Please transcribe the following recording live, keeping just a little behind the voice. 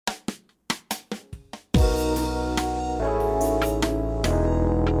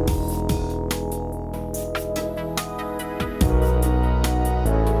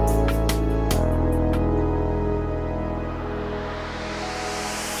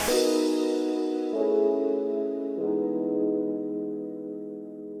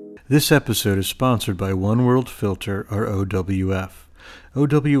This episode is sponsored by One World Filter, or OWF.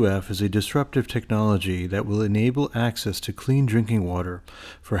 OWF is a disruptive technology that will enable access to clean drinking water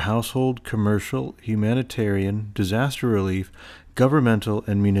for household, commercial, humanitarian, disaster relief, governmental,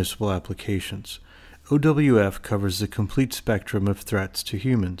 and municipal applications. OWF covers the complete spectrum of threats to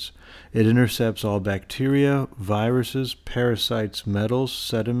humans. It intercepts all bacteria, viruses, parasites, metals,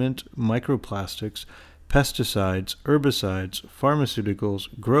 sediment, microplastics, pesticides, herbicides,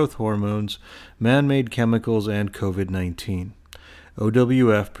 pharmaceuticals, growth hormones, man-made chemicals, and COVID-19.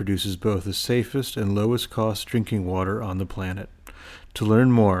 OWF produces both the safest and lowest cost drinking water on the planet. To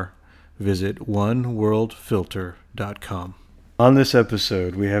learn more, visit oneworldfilter.com. On this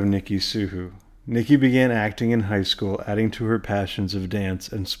episode, we have Nikki Suhu. Nikki began acting in high school, adding to her passions of dance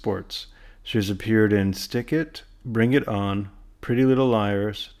and sports. She has appeared in Stick It, Bring It On, Pretty Little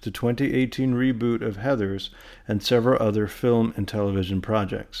Liars, the 2018 reboot of Heathers, and several other film and television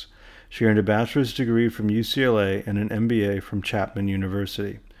projects. She earned a bachelor's degree from UCLA and an MBA from Chapman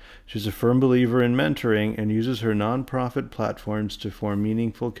University. She's a firm believer in mentoring and uses her nonprofit platforms to form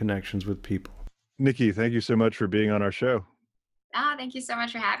meaningful connections with people. Nikki, thank you so much for being on our show. Thank you so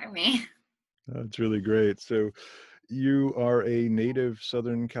much for having me. It's really great. So you are a native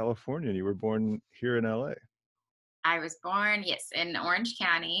Southern Californian. You were born here in LA. I was born, yes, in Orange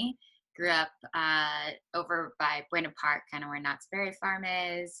County. Grew up over by Buena Park, kind of where Knott's Berry Farm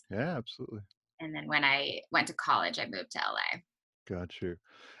is. Yeah, absolutely. And then when I went to college, I moved to LA. Got you.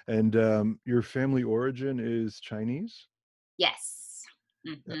 And your family origin is Chinese? Yes.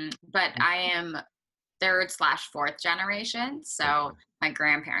 Yeah. But I am third/fourth generation. So Okay. my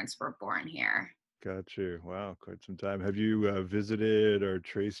grandparents were born here. Got you. Wow, quite some time. Have you visited or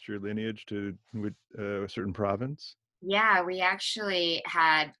traced your lineage to a certain province? Yeah, we actually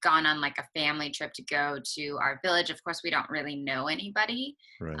had gone on like a family trip to go to our village. Of course, we don't really know anybody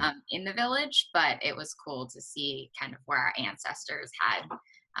Right. in the village, but it was cool to see kind of where our ancestors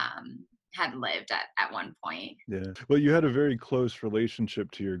had lived at one point. Yeah. Well, you had a very close relationship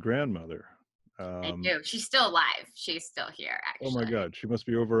to your grandmother. I do. She's still alive. She's still here, Oh my actually. God, she must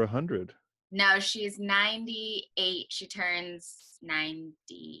be over 100. No, she's 98. She turns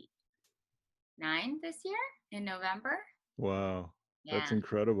 99 this year in November. Wow, that's Yeah.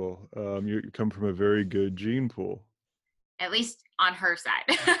 incredible. You come from a very good gene pool. At least on her side.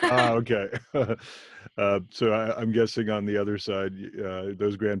 Ah, okay. So I'm guessing on the other side,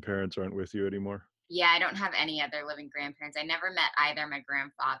 those grandparents aren't with you anymore. Yeah, I don't have any other living grandparents. I never met either my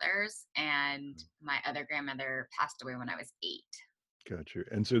grandfathers, and my other grandmother passed away when I was 8. Got you.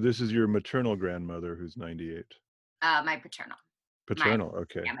 And so this is your maternal grandmother who's 98. My paternal, my Paternal,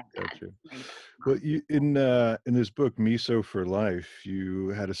 okay, yeah, my got dad, you. my dad's Well, mom. in this book, Miso for Life, you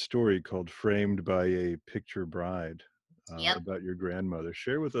had a story called "Framed by a Picture Bride" Yep. about your grandmother.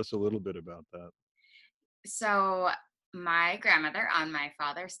 Share with us a little bit about that. So my grandmother on my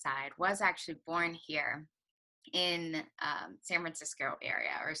father's side was actually born here in San Francisco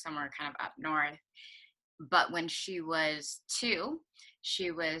area or somewhere kind of up north. But when she was 2,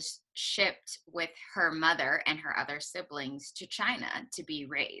 she was shipped with her mother and her other siblings to China to be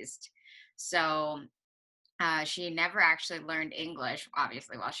raised. So she never actually learned English,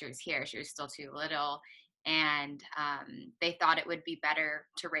 obviously, while she was here. She was still too little. And they thought it would be better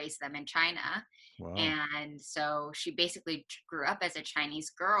to raise them in China. Wow. And so she basically grew up as a Chinese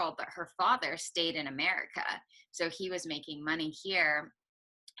girl, but her father stayed in America. So he was making money here.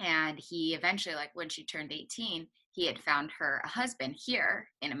 And he eventually, like when she turned 18, he had found her a husband here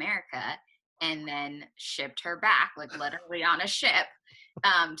in America and then shipped her back, like literally on a ship,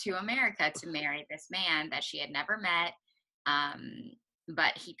 to America to marry this man that she had never met. Um,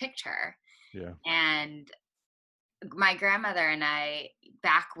 but he picked her. Yeah. And my grandmother and I,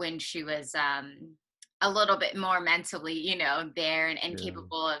 back when she was a little bit more mentally, there and Yeah.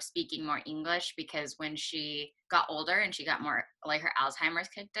 capable of speaking more English, because when she got older and she got more like her Alzheimer's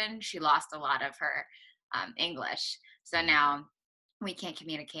kicked in, she lost a lot of her English. So now we can't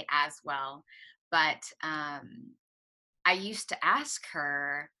communicate as well. But I used to ask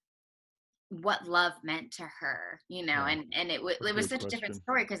her what love meant to her, Wow. and What a it was great such a different question.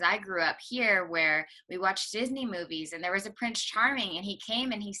 story because I grew up here where we watched Disney movies and there was a Prince Charming and he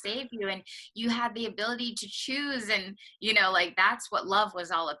came and he saved you and you had the ability to choose, and like that's what love was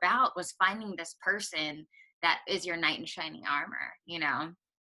all about, was finding this person that is your knight in shining armor.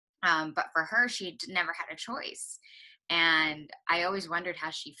 But for her, never had a choice, and I always wondered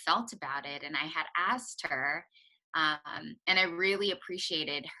how she felt about it, and I had asked her, and I really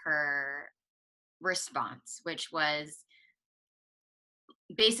appreciated her response, which was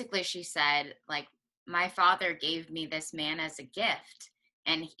basically she said, like, my father gave me this man as a gift.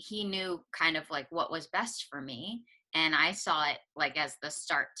 and he knew kind of like what was best for me, and I saw it like as the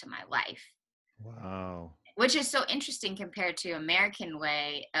start to my life, Wow. which is so interesting compared to American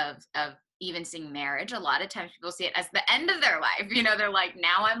way of even seeing marriage. A lot of times people see it as the end of their life. They're like,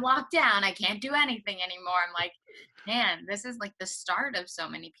 now I'm locked down. I can't do anything anymore. I'm like, man, this is like the start of so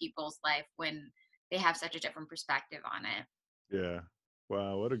many people's life when they have such a different perspective on it. Yeah.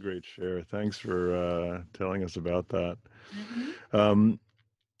 Wow, what a great share. Thanks for telling us about that. Hmm. Um,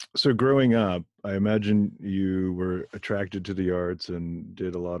 so growing up, I imagine you were attracted to the arts and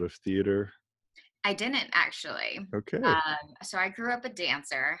did a lot of theater. I didn't actually. Okay. So I grew up a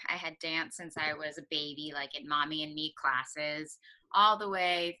dancer. I had danced since I was a baby, like in mommy and me classes, all the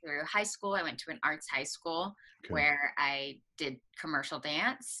way through high school. I went to an arts high school Okay. where I did commercial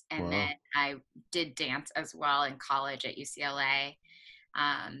dance, and then Wow. I did dance as well in college at UCLA.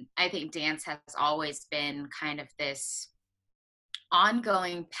 I think dance has always been kind of this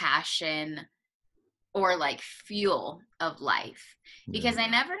ongoing passion or like fuel of life, Yeah. because I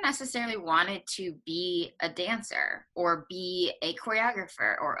never necessarily wanted to be a dancer or be a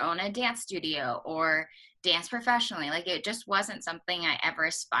choreographer or own a dance studio or dance professionally. Like it just wasn't something I ever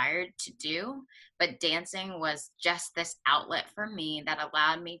aspired to do, but dancing was just this outlet for me that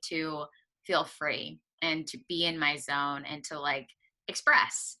allowed me to feel free and to be in my zone and to like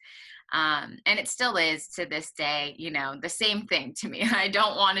express. And it still is to this day, the same thing to me. I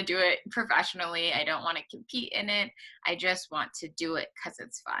don't want to do it professionally. I don't want to compete in it. I just want to do it because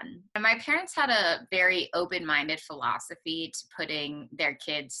it's fun. And my parents had a very open minded philosophy to putting their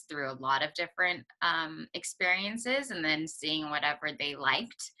kids through a lot of different experiences and then seeing whatever they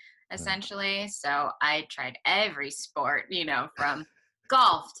liked, Yeah. essentially. So I tried every sport, from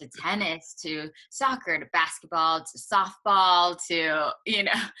golf to tennis to soccer to basketball to softball to,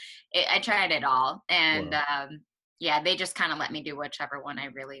 I tried it all. And Wow. yeah, they just kind of let me do whichever one I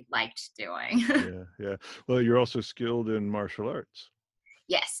really liked doing. Yeah. Yeah. Well, you're also skilled in martial arts.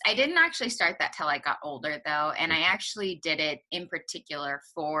 Yes, I didn't actually start that till I got older, though. And I Okay. actually did it in particular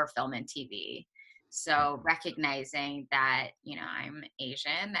for film and TV. So recognizing that, I'm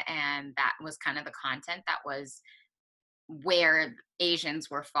Asian, and that was kind of the content that was where Asians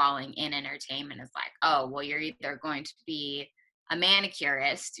were falling in entertainment, is like, oh, well, you're either going to be a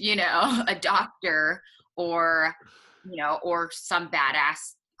manicurist, a doctor, or, or some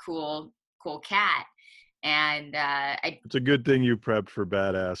badass, cool cat. And It's a good thing you prepped for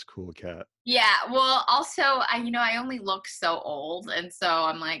badass cool cat. yeah, well, also, I only look so old. And so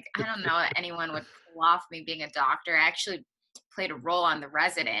I'm like, I don't know if anyone would pull off me being a doctor. I actually played a role on The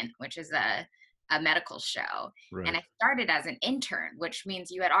Resident, which is a medical show. And Right. I started as an intern, which means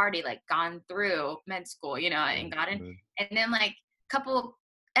you had already like gone through med school, and Right. gotten, Right. and then like a couple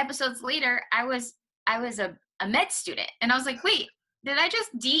episodes later, I was a med student. And I was like, wait, did I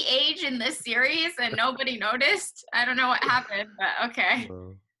just de-age in this series and nobody noticed? I don't know what happened, but okay.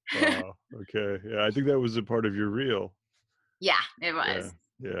 Wow. Wow. Okay. Yeah, I think that was a part of your reel. Yeah, it Yeah. was.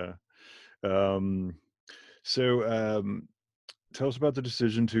 Yeah. Um, so tell us about the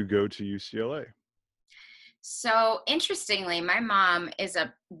decision to go to UCLA. So interestingly, my mom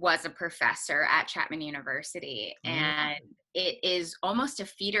was a professor at Chapman University, Oh, and it is almost a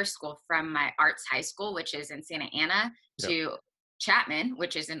feeder school from my arts high school, which is in Santa Ana, yeah. to Chapman,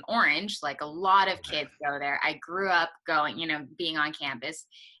 which is in Orange. Like a lot of kids go there. I grew up going, being on campus,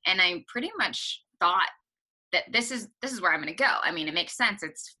 and I pretty much thought that this is where I'm going to go. I mean, it makes sense.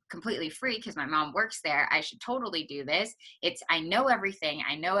 It's completely free because my mom works there. I should totally do this. I know everything.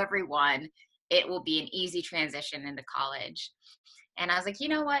 I know everyone. It will be an easy transition into college. And I was like, you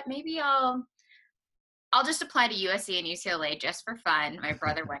know what? Maybe I'll just apply to USC and UCLA just for fun. My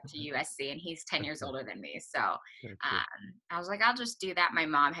brother went to USC and he's 10 years Okay. older than me. So Gotcha. I was like, I'll just do that. My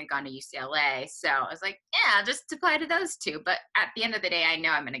mom had gone to UCLA. So I was like, yeah, I'll just apply to those two. But at the end of the day, I know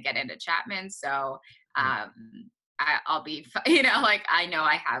I'm going to get into Chapman. So Yeah. um, I'll be, like I know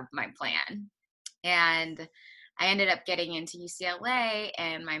I have my plan. And I ended up getting into UCLA,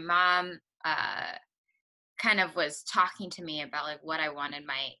 and my mom kind of was talking to me about like what I wanted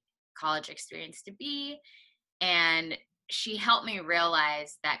my college experience to be. And she helped me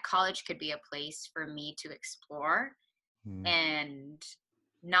realize that college could be a place for me to explore Mm, and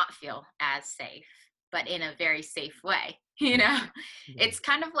not feel as safe, but in a very safe way. yeah. Yeah. It's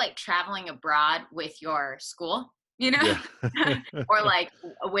kind of like traveling abroad with your school, you know, Yeah. or like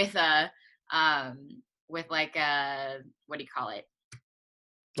with a, um, with like a, what do you call it?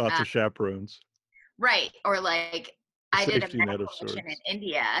 Lots Uh, of chaperones. right. Or like A I did a safety net of medical mission in sorts.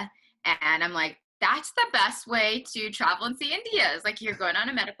 India, and I'm like, That's the best way to travel and see India. Is like you're going on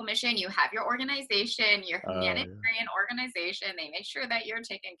a medical mission, you have your organization, your Yeah, humanitarian organization. They make sure that you're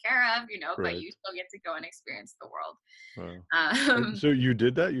taken care of, but right. you still get to go and experience the world. Wow. And Um, so you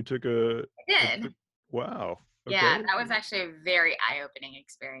did that? You took I a did. trip? Wow. Yeah, Okay. that was actually a very eye-opening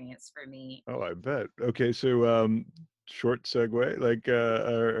experience for me. Oh, I bet. Okay, so, short segue, like,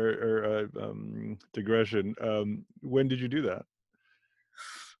 digression. When did you do that?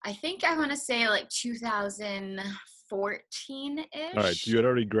 I think I want to say like Alright, so 2014-ish. you had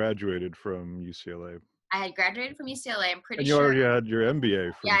already graduated from UCLA, I had graduated from UCLA. I'm pretty and you sure. already had your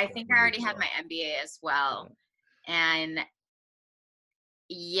MBA Yeah, from I think I Chapman as already had my well. MBA as Yeah, well. And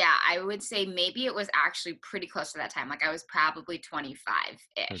yeah, I would say maybe it was actually pretty close to that time. Like I was probably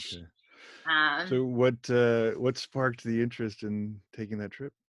 25-ish. okay. Um, So what sparked the interest in taking that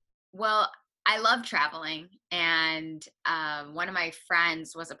trip? well, I love traveling, and one of my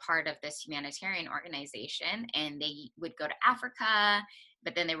friends was a part of this humanitarian organization, and they would go to Africa,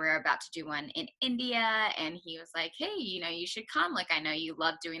 but then they were about to do one in India, and he was like, "Hey, you should come. Like, I know you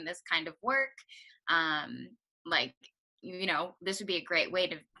love doing this kind of work. Um, like, this would be a great way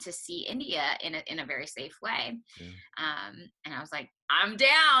to see India in a very safe way." Yeah. And I was like, "I'm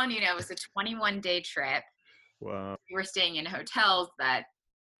down." It was a 21-day trip. Wow. We were staying in hotels that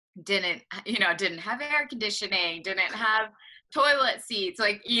didn't have air conditioning, didn't have toilet seats,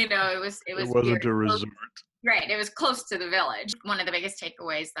 like it It was very wasn't a close. resort. Right, it was close to the village. One of the biggest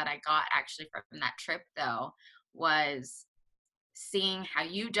takeaways that I got actually from that trip though was seeing how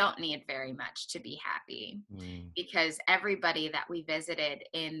you don't need very much to be happy, Mm, because everybody that we visited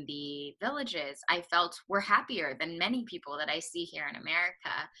in the villages I felt were happier than many people that I see here in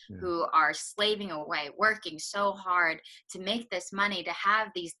America, yeah. who are slaving away, working so hard to make this money, to have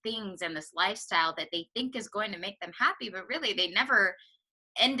these things and this lifestyle that they think is going to make them happy, but really they never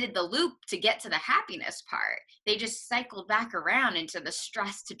ended the loop to get to the happiness part. They just cycled back around into the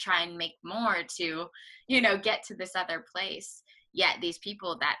stress to try and make more to, get to this other place. Yet these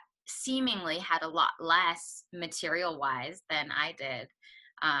people that seemingly had a lot less material wise than I did,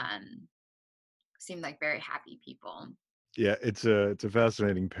 um, seemed like very happy people. Yeah, it's a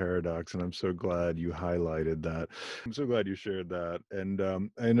fascinating paradox, and I'm so glad you highlighted that. I'm so glad you shared that, and,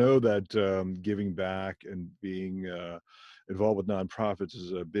 I know that, giving back and being, involved with nonprofits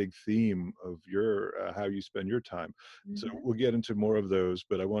is a big theme of your how you spend your time. So Mhm. we'll get into more of those,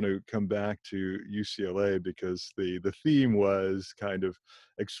 but I want to come back to UCLA because the theme was kind of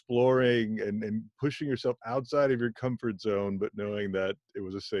exploring and pushing yourself outside of your comfort zone, but knowing that it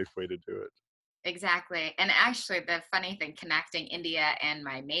was a safe way to do it. Exactly. And actually, the funny thing connecting India and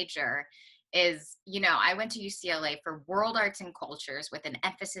my major is, I went to UCLA for world arts and cultures with an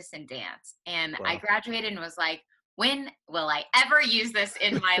emphasis in dance. And I Wow. graduated and was like, when will I ever use this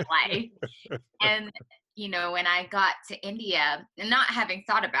in my life? And, when I got to India and not having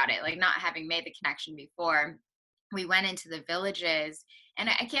thought about it, like not having made the connection before, we went into the villages, and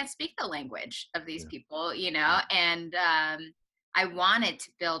I can't speak the language of these Yeah, people, yeah, and I wanted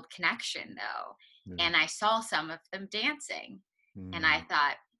to build connection though. yeah. And I saw some of them dancing, and I Mm.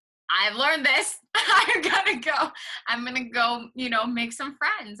 thought, I've learned this. I'm gonna go, make some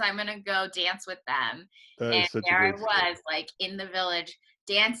friends. I'm gonna go dance with them. That And is such a there I great story. was, like in the village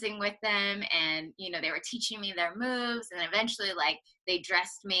dancing with them, and they were teaching me their moves, and eventually like they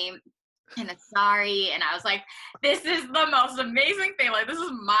dressed me in a sari, and I was like, this is the most amazing thing. Like, this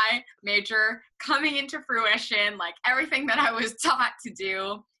is my major coming into fruition. Like, everything that I was taught to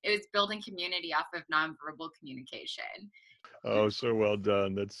do, it was building community off of nonverbal communication. Oh, so well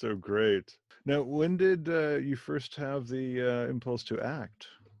done. That's so great. Now, when did, you first have the, impulse to act?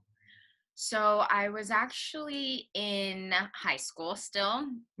 So I was actually in high school still,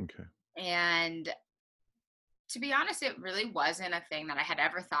 Okay. and to be honest, it really wasn't a thing that I had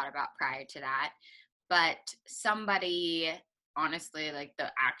ever thought about prior to that. But somebody, honestly, like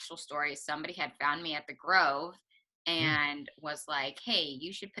the actual story, somebody had found me at the Grove Oh, and was like, hey,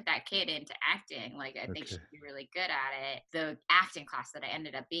 you should put that kid into acting. Like, I think okay. she'd be really good at it. The acting class that I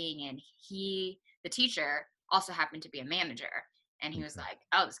ended up being in, the teacher, also happened to be a manager. And he was Okay. like,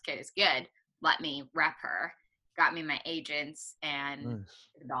 oh, this kid is good. Let me rep her. Got me my agents, and Nice.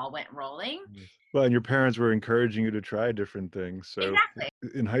 it all went rolling. Nice. Well, and your parents were encouraging you to try different things. So Exactly.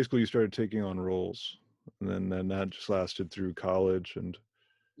 in high school, you started taking on roles, and then that just lasted through college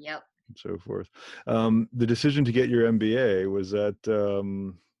Yep. and so forth. The decision to get your MBA, was that,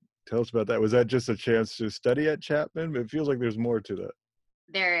 tell us about that. Was that just a chance to study at Chapman? It feels like there's more to that.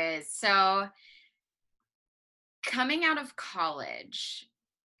 There is. So coming out of college,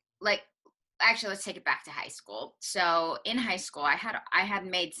 like actually, let's take it back to high school. So in high school, I had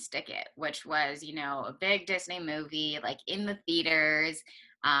made Stick It, which was, a big Disney movie, like in the theaters,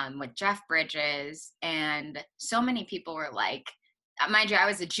 with Jeff Bridges, and so many people were like, mind you, I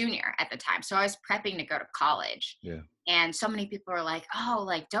was a junior at the time, so I was prepping to go to college, Yeah. and so many people were like, "Oh,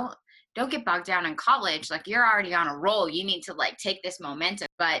 like don't get bogged down in college. Like you're already on a roll. You need to like take this momentum."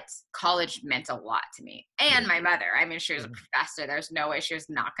 But college meant a lot to me. And Yeah. my mother, I mean, she was a Yeah. professor. There's no way she was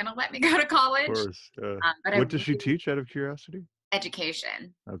not going to let me go to Of college. course. But I What does she really teach out of curiosity?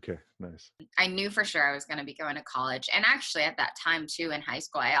 education. Okay, nice. I knew for sure I was going to be going to college. And actually, at that time, too, in high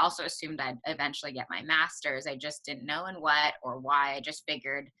school, I also assumed I'd eventually get my master's. I just didn't know in what or why. I just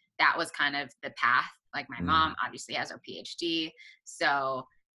figured that was kind of the path. Like my mom obviously has her PhD. So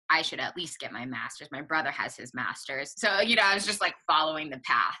I should at least get my master's. My brother has his master's. So, I was just like following the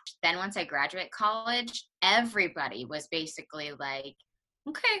path. Then once I graduate college, everybody was basically like,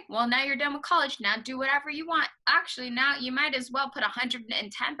 okay, well, now you're done with college. Now do whatever you want. Actually, now you might as well put 110%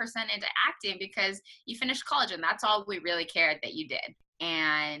 into acting because you finished college and that's all we really cared that you did.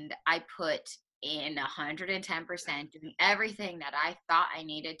 And I put in 110%, doing everything that I thought I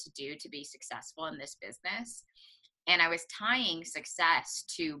needed to do to be successful in this business. And I was tying success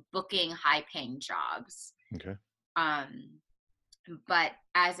to booking high paying jobs. Okay. But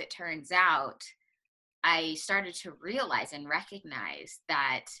as it turns out, I started to realize and recognize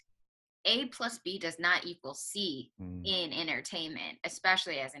that A plus B does not equal C in entertainment,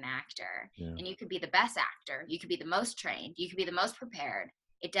 especially as an actor. Yeah. And you could be the best actor, you could be the most trained, you could be the most prepared.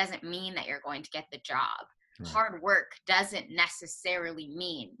 It doesn't mean that you're going to get the job. Right. Hard work doesn't necessarily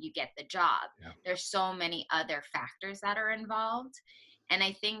mean you get the job. Yeah. There's so many other factors that are involved. And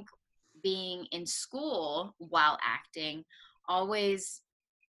I think being in school while acting always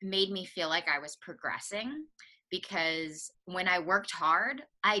made me feel like I was progressing, because when I worked hard,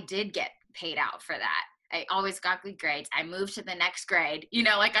 I did get paid out for that. I always got good grades. I moved to the next grade,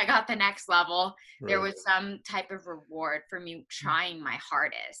 like I got the next level. Right. There was some type of reward for me trying my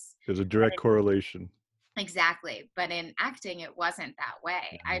hardest. There's a direct correlation. Exactly. But in acting, it wasn't that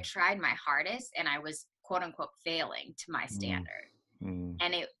way. I tried my hardest and I was quote unquote failing to my standard.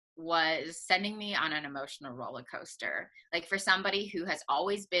 And it was sending me on an emotional roller coaster. Like for somebody who has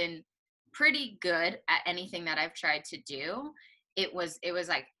always been pretty good at anything that I've tried to do, it was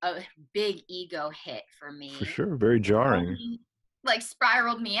like a big ego hit for me. For sure. Very jarring. Like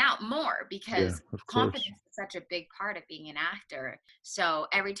spiraled me out more because of confidence is such a big part of being an actor. So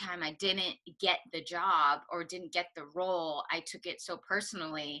every time I didn't get the job or didn't get the role, I took it so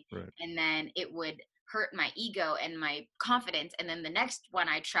personally. Right. And then it would hurt my ego and my confidence. And then the next one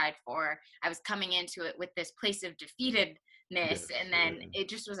I tried for, I was coming into it with this place of defeatedness. Yes, and then it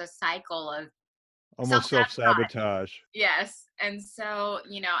just was a cycle of almost self-sabotage. Yes. And so,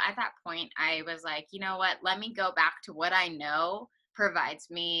 at that point I was like, you know what, let me go back to what I know provides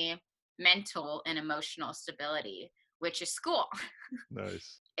me mental and emotional stability, which is school.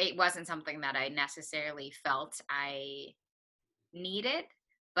 Nice. It wasn't something that I necessarily felt I needed,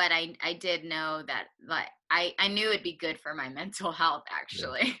 but I did know that, like, I knew it'd be good for my mental health,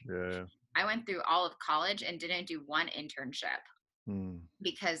 actually. Yeah. I went through all of college and didn't do one internship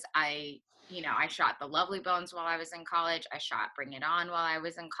because I shot The Lovely Bones while I was in college. I shot Bring It On while I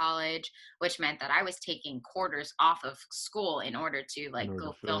was in college, which meant that I was taking quarters off of school in order to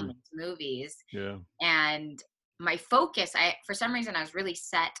go film these movies. Yeah. And my focus, for some reason, I was really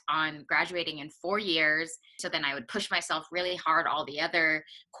set on graduating in 4 years. So then I would push myself really hard all the other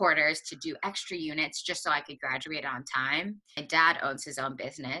quarters to do extra units just so I could graduate on time. My dad owns his own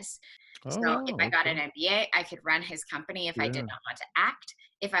business. So if I got an MBA, I could run his company if I did not want to act.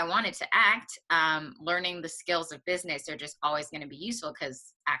 If I wanted to act, learning the skills of business are just always going to be useful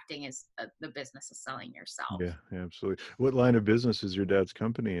because acting is the business of selling yourself. Yeah, absolutely. What line of business is your dad's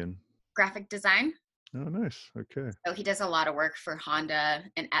company in? Graphic design. Oh, nice. Okay. So he does a lot of work for Honda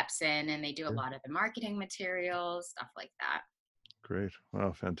and Epson, and they do a lot of the marketing materials, stuff like that. Great.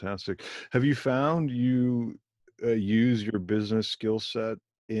 Wow, fantastic. Have you found you use your business skill set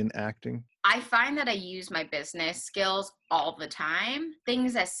in acting? I find that I use my business skills all the time.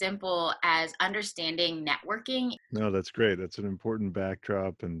 Things as simple as understanding networking. No, that's great. That's an important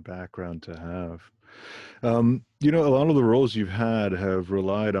backdrop and background to have. A lot of the roles you've had have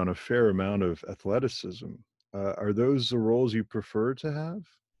relied on a fair amount of athleticism. Are those the roles you prefer to have?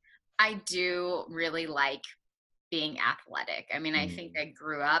 I do really like being athletic. I mean, I think I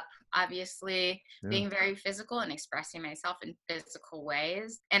grew up, obviously, being very physical and expressing myself in physical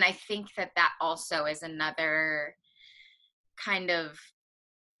ways. And I think that also is another kind of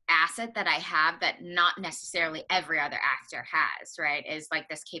asset that I have that not necessarily every other actor has, right? Is like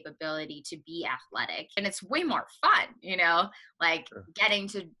this capability to be athletic. And it's way more fun, like Sure. getting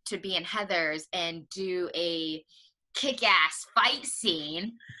to be in Heather's and do a kick-ass fight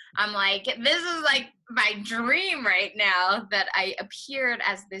scene. I'm like, this is like my dream right now, that I appeared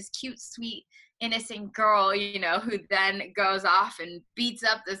as this cute, sweet, innocent girl, who then goes off and beats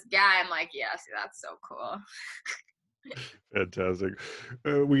up this guy. I'm like, yes, that's so cool. Fantastic.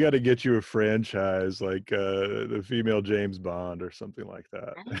 We got to get you a franchise like the female James Bond or something like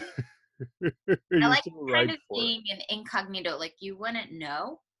Right? that. I You're like so kind right of for it. being an incognito. Like, you wouldn't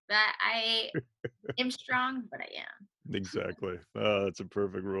know that I am strong, but I am. Exactly. That's a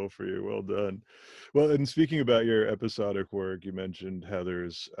perfect role for you. Well done. Well, and speaking about your episodic work, you mentioned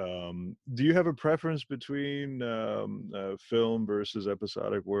Heather's. Do you have a preference between film versus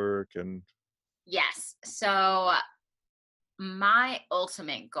episodic work? And Yes. So my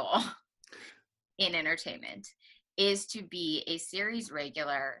ultimate goal in entertainment is to be a series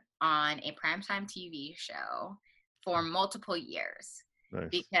regular on a primetime TV show for multiple years. nice.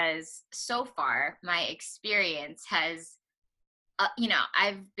 Because so far, my experience has,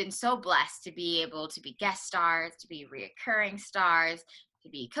 I've been so blessed to be able to be guest stars, to be reoccurring stars, to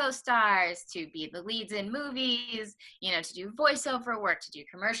be co-stars, to be the leads in movies, to do voiceover work, to do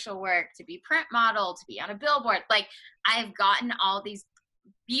commercial work, to be print model, to be on a billboard. Like, I've gotten all these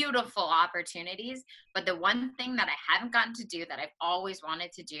beautiful opportunities, but the one thing that I haven't gotten to do that I've always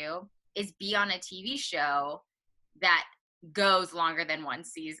wanted to do is be on a TV show that goes longer than one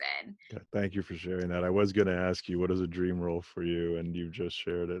season. Yeah, thank you for sharing that. I was going to ask you, what is a dream role for you? And you just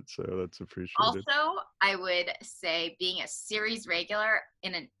shared it. So that's appreciated. Also, I would say being a series regular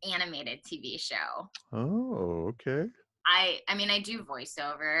in an animated TV show. Oh, okay. I mean, I do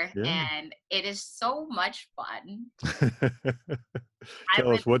voiceover, Yeah. and it is so much fun. I Tell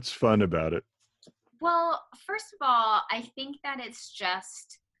would us what's fun about it. Well, first of all, I think that it's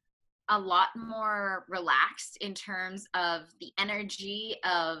just a lot more relaxed in terms of the energy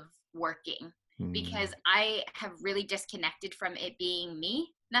of working, Mm, because I have really disconnected from it being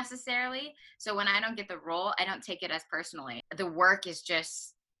me necessarily. So when I don't get the role, I don't take it as personally. The work is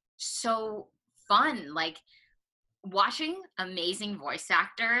just so fun. Like, watching amazing voice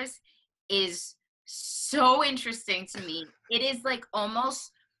actors is so interesting to me. It is like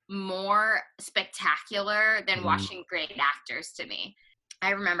almost more spectacular than mm, watching great actors to me.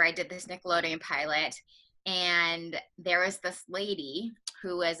 I remember I did this Nickelodeon pilot, and there was this lady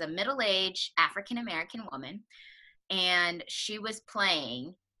who was a middle-aged African American woman, and she was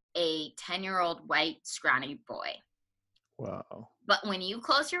playing a 10-year-old white scrawny boy. wow. But when you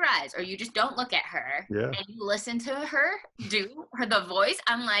close your eyes or you just don't look at her Yeah. and you listen to her do the voice,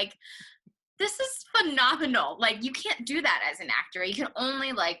 I'm like, this is phenomenal. Like, you can't do that as an actor. You can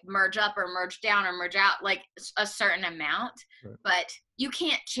only like merge up or merge down or merge out like a certain amount, Right. but you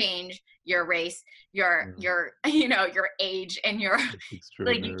can't change your race, Yeah, your your age, and your that's like, you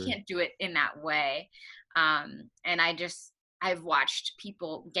extraordinary. can't do it in that way. And I've watched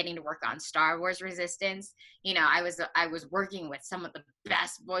people getting to work on Star Wars Resistance. I was working with some of the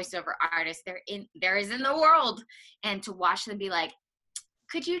best voiceover artists there is in the world, and to watch them be like,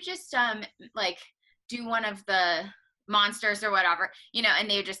 could you just like do one of the monsters or whatever, and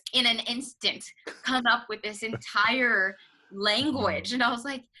they just in an instant come up with this entire Mm, language. And I was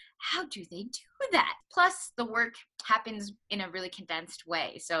like, how do they do that? Plus, the work happens in a really condensed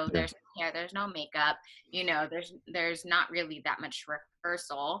way, so yeah, there's no hair, there's no makeup, there's not really that much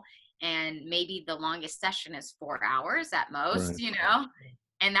rehearsal, and maybe the longest session is 4 hours at most, right.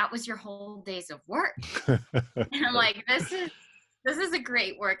 and that was your whole days of work. And I'm Right, like, this is a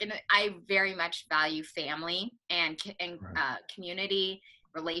great work, and I very much value family and right. community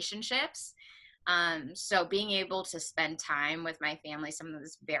relationships. So being able to spend time with my family, something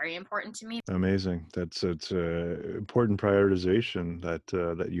that's very important to me. Amazing. It's a important prioritization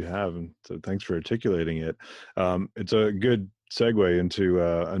that you have, and so thanks for articulating it. It's a good segue into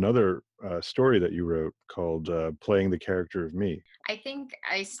another story that you wrote called "Playing the Character of Me." I think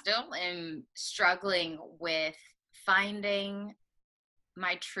I still am struggling with finding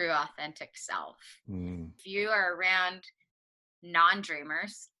my true authentic self. Mm, If you are around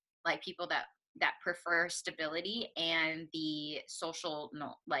non-dreamers, like people that prefer stability and the social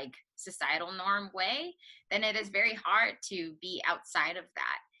like societal norm way, then it is very hard to be outside of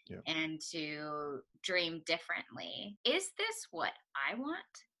that yeah. and to dream differently. Is this what I want,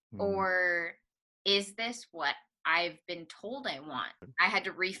 Mm, or is this what I've been told I want? I had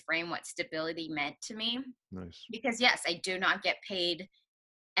to reframe what stability meant to me, nice. because yes, I do not get paid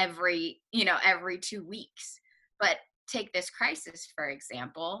every 2 weeks, but take this crisis, for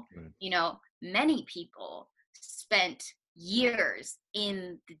example, Right. many people spent years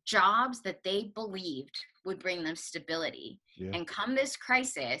in the jobs that they believed would bring them stability. Yeah. And come this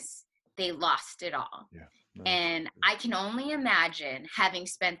crisis, they lost it all. Yeah. No, And I can only imagine, having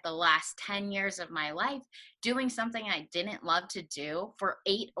spent the last 10 years of my life doing something I didn't love to do for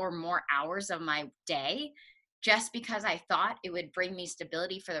 8 or more hours of my day, just because I thought it would bring me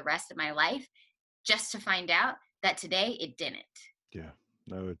stability for the rest of my life, just to find out that today it didn't. yeah.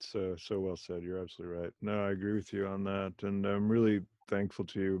 No, it's so well said. You're absolutely right. No, I agree with you on that. And I'm really thankful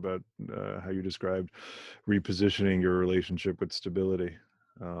to you about how you described repositioning your relationship with stability.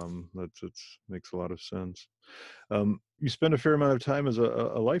 That's makes a lot of sense. You spend a fair amount of time as a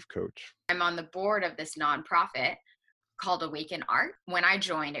life coach. I'm on the board of this nonprofit called Awaken Art. When I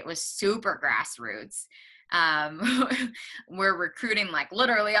joined, it was super grassroots. Um, we're recruiting like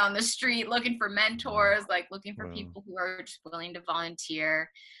literally on the street, looking for mentors, like looking for Wow. people who are just willing to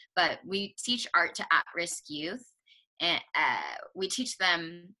volunteer. But we teach art to at-risk youth, and we teach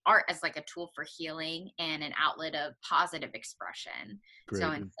them art as like a tool for healing and an outlet of positive expression. So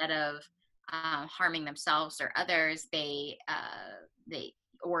Great. instead of harming themselves or others, they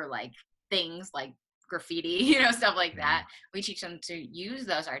or like things like graffiti, stuff like that. We teach them to use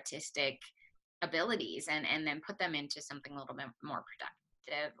those artistic abilities and then put them into something a little bit more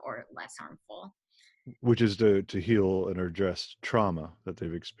productive or less harmful. Which is to heal and address trauma that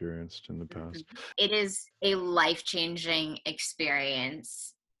they've experienced in the past. It is a life-changing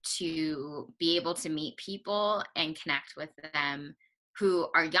experience to be able to meet people and connect with them who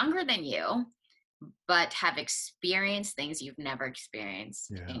are younger than you, but have experienced things you've never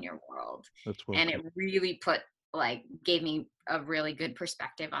experienced Yeah, in your world. that's well And it put. really gave me a really good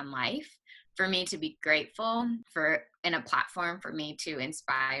perspective on life, for me to be grateful for, and a platform for me to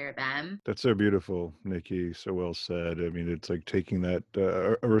inspire them. That's so beautiful, Nikki. So well said. I mean, it's like taking that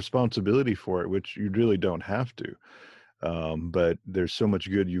a responsibility for it, which you really don't have to. But there's so much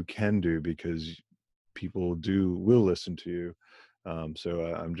good you can do because people will listen to you. So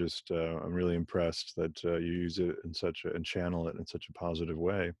I'm really impressed that you use it and channel it in such a positive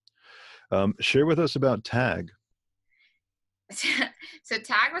way. Share with us about Tag. So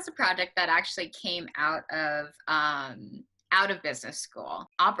Tag was a project that actually came out of business school.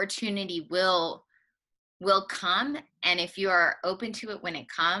 Opportunity will come, and if you are open to it when it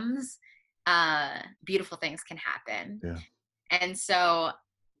comes, beautiful things can happen. Yeah. And so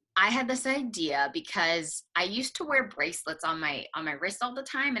I had this idea because I used to wear bracelets on my wrist all the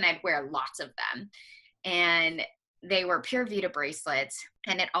time, and I'd wear lots of them. And they were Pure Vita bracelets,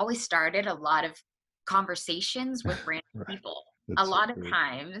 and it always started a lot of conversations with random Right. people. That's A so lot of great.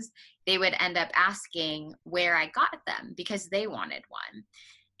 times they would end up asking where I got them because they wanted one.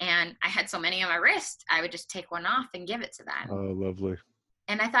 And I had so many on my wrist, I would just take one off and give it to them. Oh, lovely.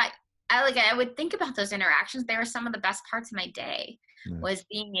 And I thought, I would think about those interactions. They were some of the best parts of my day, Nice. was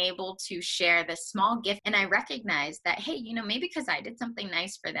being able to share this small gift. And I recognized that, hey, maybe because I did something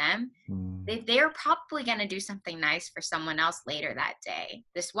nice for them, they're probably going to do something nice for someone else later that day.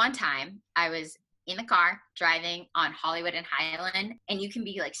 This one time I was in the car driving on Hollywood and Highland, and you can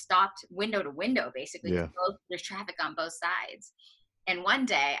be like stopped window to window, basically. Yeah. There's traffic on both sides. And one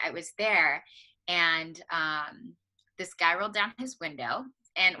day I was there, and this guy rolled down his window,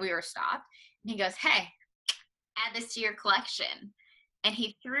 and we were stopped. And he goes, "Hey, add this to your collection." And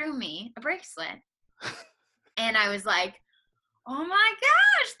he threw me a bracelet. And I was like, oh my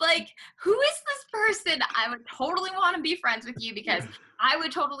gosh, like, who is this person? I would totally want to be friends with you because I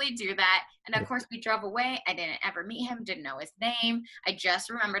would totally do that. And of course, we drove away. I didn't ever meet him, didn't know his name. I just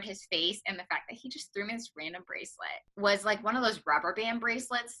remembered his face. And the fact that he just threw me this random bracelet was like one of those rubber band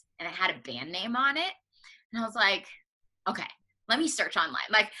bracelets, and it had a band name on it. And I was like, okay, let me search online.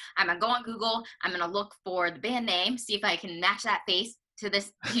 Like, I'm going to go on Google. I'm going to look for the band name, see if I can match that face to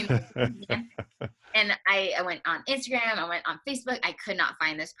this human. And I went on Instagram, I went on Facebook. I could not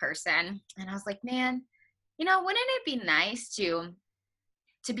find this person. And I was like, man, wouldn't it be nice to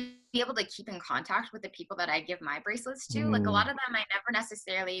be able to keep in contact with the people that I give my bracelets to? Like, a lot of them I never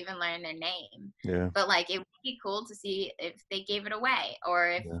necessarily even learned their name. Yeah. But like, it would be cool to see if they gave it away, or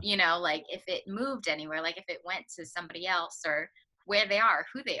if, like if it moved anywhere, like if it went to somebody else, or where they are,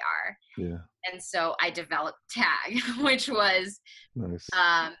 who they are. Yeah. And so I developed Tag, which was Nice.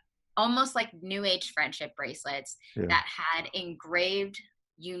 almost like new age friendship bracelets that had engraved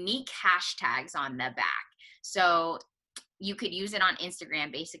unique hashtags on the back. So you could use it on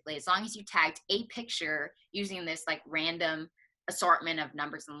Instagram, basically, as long as you tagged a picture using this like random assortment of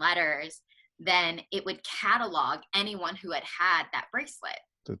numbers and letters, then it would catalog anyone who had that bracelet.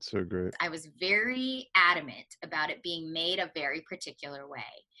 That's so great. I was very adamant about it being made a very particular way.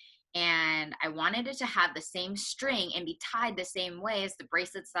 And I wanted it to have the same string and be tied the same way as the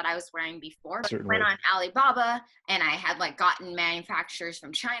bracelets that I was wearing before. I went Certainly. on Alibaba and I had like gotten manufacturers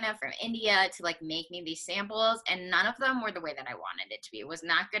from China, from India to like make me these samples, and none of them were the way that I wanted it to be. It was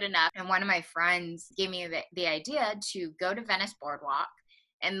not good enough. And one of my friends gave me the idea to go to Venice Boardwalk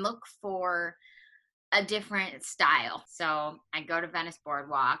and look for a different style. So I go to Venice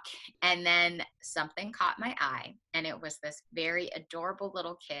Boardwalk, and then something caught my eye, and it was this very adorable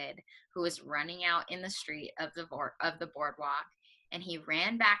little kid who was running out in the street of the boardwalk, and he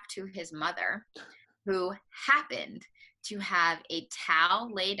ran back to his mother, who happened to have a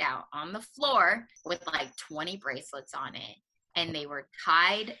towel laid out on the floor with like 20 bracelets on it, and they were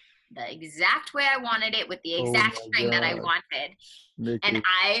tied the exact way I wanted it with the exact string that I wanted. Nikki, And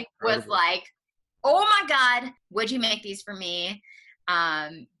I was like, oh my God, would you make these for me?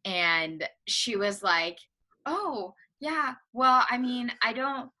 And she was like, oh yeah, well, I mean, I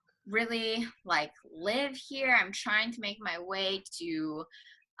don't really like live here. I'm trying to make my way to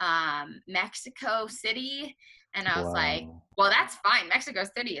Mexico City. And I was like, well, that's fine. Mexico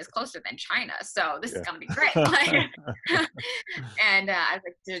City is closer than China, so this is gonna be great. And I was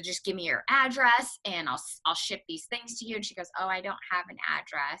like, just give me your address and I'll ship these things to you. And she goes, oh, I don't have an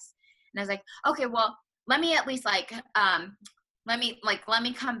address. And I was like, okay, well, let me at least like, let me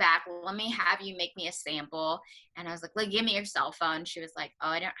come back. Let me have you make me a sample. And I was like, give me your cell phone. She was like, oh,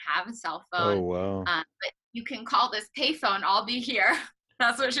 I don't have a cell phone. Oh, wow. But you can call this payphone. I'll be here.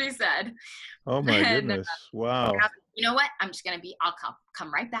 That's what she said. Oh my goodness. Wow. You know what? I'll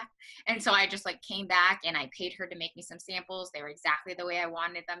come right back. And so I just like came back and I paid her to make me some samples. They were exactly the way I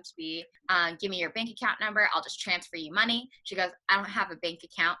wanted them to be. Give me your bank account number. I'll just transfer you money. She goes, I don't have a bank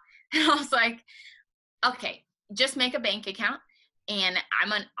account. And I was like, okay, just make a bank account and I'm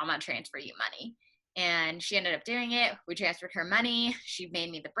gonna transfer you money. And she ended up doing it. We transferred her money. She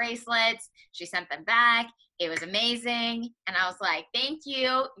made me the bracelets. She sent them back. It was amazing. And I was like, thank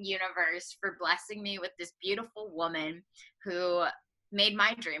you, universe, for blessing me with this beautiful woman who made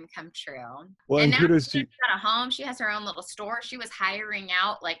my dream come true. Well, and now she's got a home. She has her own little store. She was hiring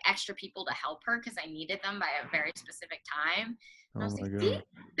out like extra people to help her because I needed them by a very specific time. And I was like, see,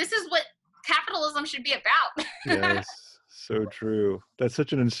 this is what capitalism should be about. Yes, so true. That's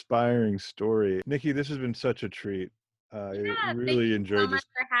such an inspiring story. Nikki, this has been such a treat. I really enjoyed this. Thank you so much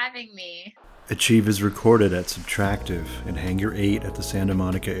for having me. Achieve is recorded at Subtractive in Hangar 8 at the Santa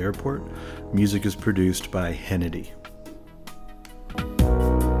Monica Airport. Music is produced by Hennedy.